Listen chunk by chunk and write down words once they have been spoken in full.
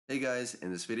Hey guys,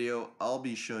 in this video, I'll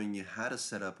be showing you how to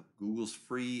set up Google's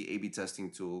free A/B testing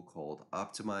tool called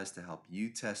Optimize to help you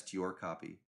test your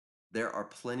copy. There are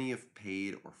plenty of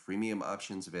paid or freemium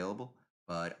options available,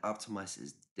 but Optimize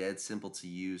is dead simple to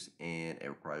use and it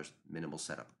requires minimal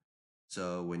setup.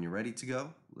 So when you're ready to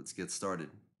go, let's get started.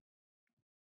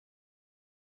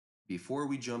 Before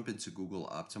we jump into Google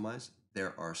Optimize,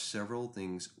 there are several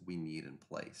things we need in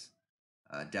place.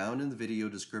 Down in the video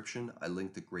description, I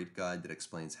linked a great guide that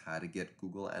explains how to get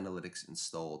Google Analytics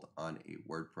installed on a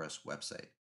WordPress website.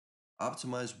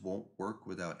 Optimize won't work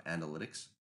without Analytics,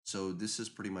 so this is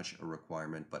pretty much a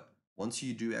requirement, but once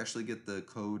you do actually get the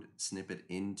code snippet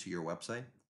into your website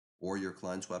or your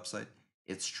client's website,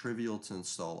 it's trivial to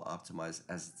install Optimize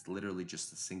as it's literally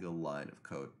just a single line of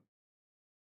code.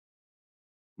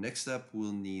 Next up,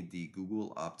 we'll need the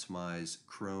Google Optimize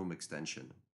Chrome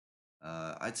extension.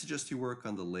 I'd suggest you work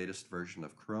on the latest version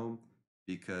of Chrome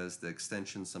because the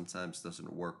extension sometimes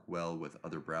doesn't work well with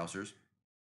other browsers,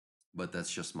 but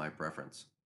that's just my preference.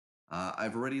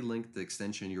 I've already linked the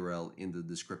extension URL in the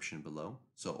description below,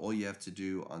 so all you have to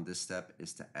do on this step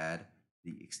is to add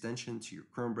the extension to your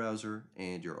Chrome browser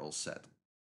and you're all set.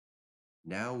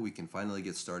 Now we can finally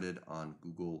get started on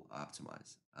Google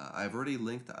Optimize. I've already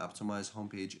linked the Optimize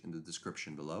homepage in the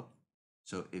description below,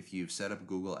 so if you've set up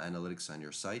Google Analytics on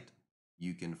your site,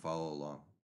 you can follow along.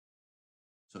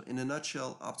 So in a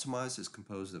nutshell, Optimize is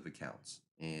composed of accounts,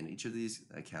 and each of these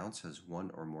accounts has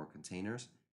one or more containers,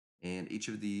 and each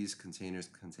of these containers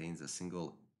contains a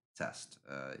single test,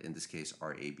 in this case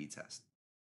our A/B test.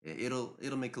 It'll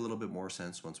make a little bit more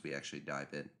sense once we actually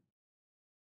dive in.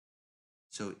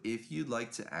 So if you'd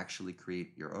like to actually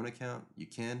create your own account, you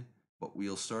can, but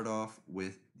we'll start off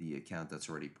with the account that's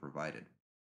already provided.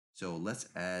 So let's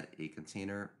add a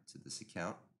container to this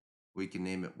account. We can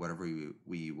name it whatever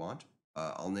we want.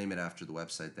 I'll name it after the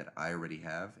website that I already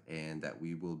have and that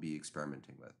we will be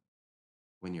experimenting with.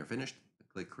 When you're finished,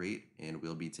 click create and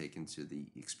we'll be taken to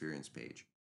the experience page.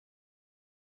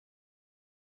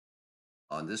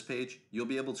 On this page, you'll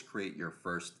be able to create your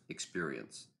first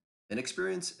experience. An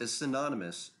experience is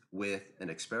synonymous with an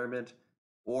experiment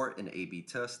or an A/B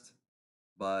test,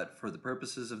 but for the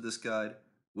purposes of this guide,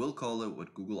 we'll call it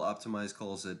what Google Optimize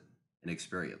calls it, an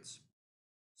experience.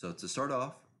 So to start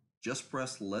off, just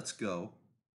press Let's Go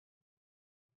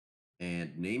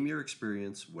and name your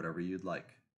experience whatever you'd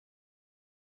like.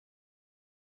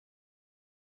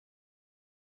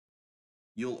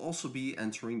 You'll also be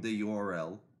entering the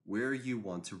URL where you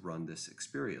want to run this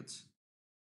experience.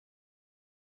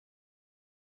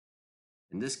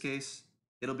 In this case,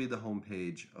 it'll be the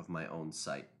homepage of my own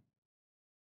site.